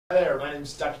Hi there, my name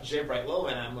is Dr. Jay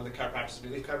Brightlow, and I'm one of the chiropractors at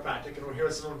Reid Chiropractic, and we're here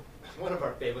with one of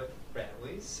our favorite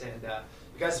families. And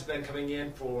you guys have been coming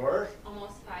in for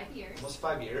almost 5 years. Almost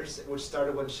 5 years, which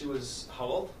started when she was how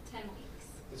old? 10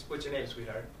 weeks. What's your name,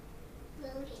 sweetheart?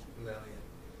 Lillian. Lillian.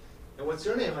 And what's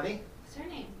your name, honey? What's her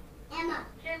name? Emma.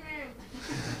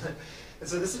 And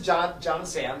so this is John and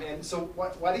Sam. And so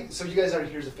so you guys are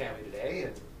here as a family today,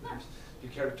 and do you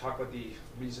care to talk about the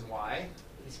reason why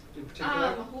in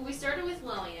particular? Well, we started with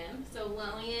Lillian. So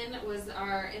Lillian was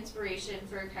our inspiration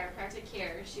for chiropractic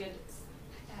care. She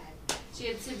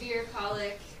had severe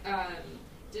colic,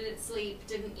 didn't sleep,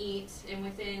 didn't eat, and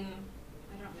within,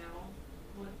 I don't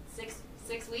know,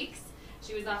 6 weeks,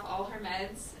 she was off all her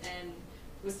meds and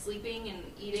was sleeping and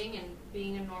eating and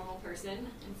being a normal person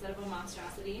instead of a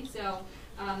monstrosity. So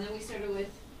then we started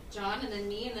with John, and then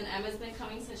me, and then Emma's been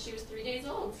coming since she was 3 days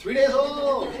old. 3 days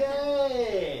old!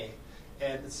 Yay!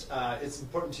 And it's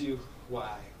important to you.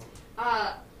 Why?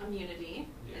 Immunity.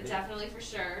 Definitely, for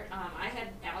sure. I had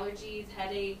allergies,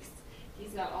 headaches.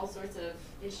 He's got all sorts of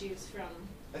issues from...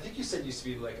 I think you said it used to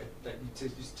be like that you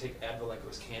used to take Advil like it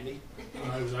was candy.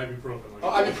 It was ibuprofen.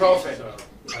 Oh, ibuprofen. So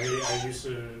I used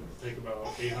to take about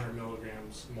 800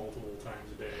 milligrams multiple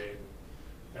times a day. And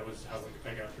that was how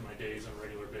I got through my days on a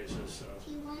regular basis. So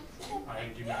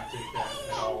I do not take that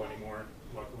at all anymore,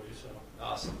 luckily. So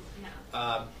awesome.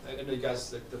 Yeah. I know you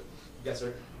guys. You guys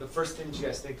are the first things you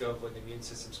guys think of when the immune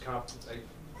system's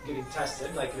getting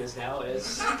tested, like it is now,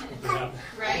 is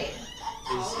right.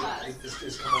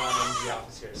 is coming on in the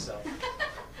office here. So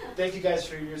thank you guys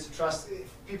for your years of trust.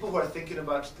 People who are thinking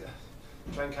about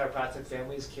trying chiropractic,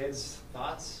 families, kids,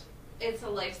 thoughts? It's a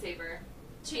lifesaver.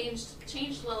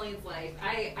 Changed Lillian's life.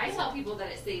 I tell people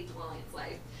that it saved Lillian's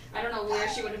life. I don't know where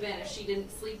she would have been if she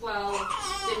didn't sleep well,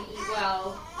 didn't eat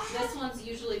well. This one's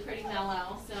usually pretty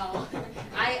mellow, so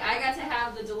I got to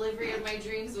have the delivery of my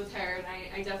dreams with her, and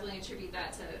I definitely attribute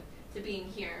that to being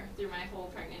here through my whole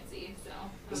pregnancy. So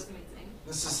that was amazing.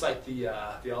 This is like the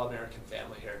all-American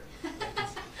family here.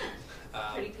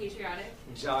 Pretty patriotic.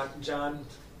 John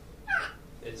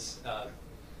is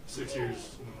 6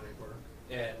 years in the Marine Corps.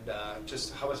 And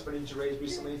just how much money did you raise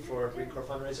recently for Marine Corps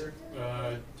fundraiser?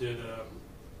 I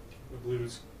believe it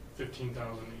was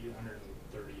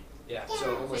 $15,830. Yeah,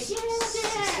 so almost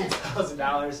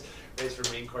 $16,000 raised for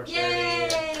Marine Corps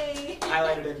charity. Yay!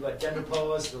 Highlighted in Denver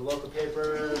Post, the local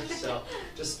paper. So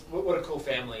just what a cool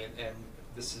family, and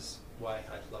this is why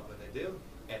I love what they do.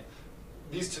 And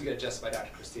these two get adjusted by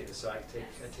Dr. Christina, so I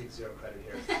take zero credit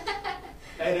here.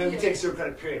 And we take zero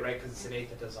credit, period, right? Because it's an 8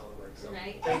 that does all the work. So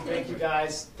right. thank you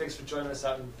guys. Thanks for joining us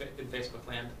out in Facebook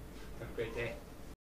land. Have a great day.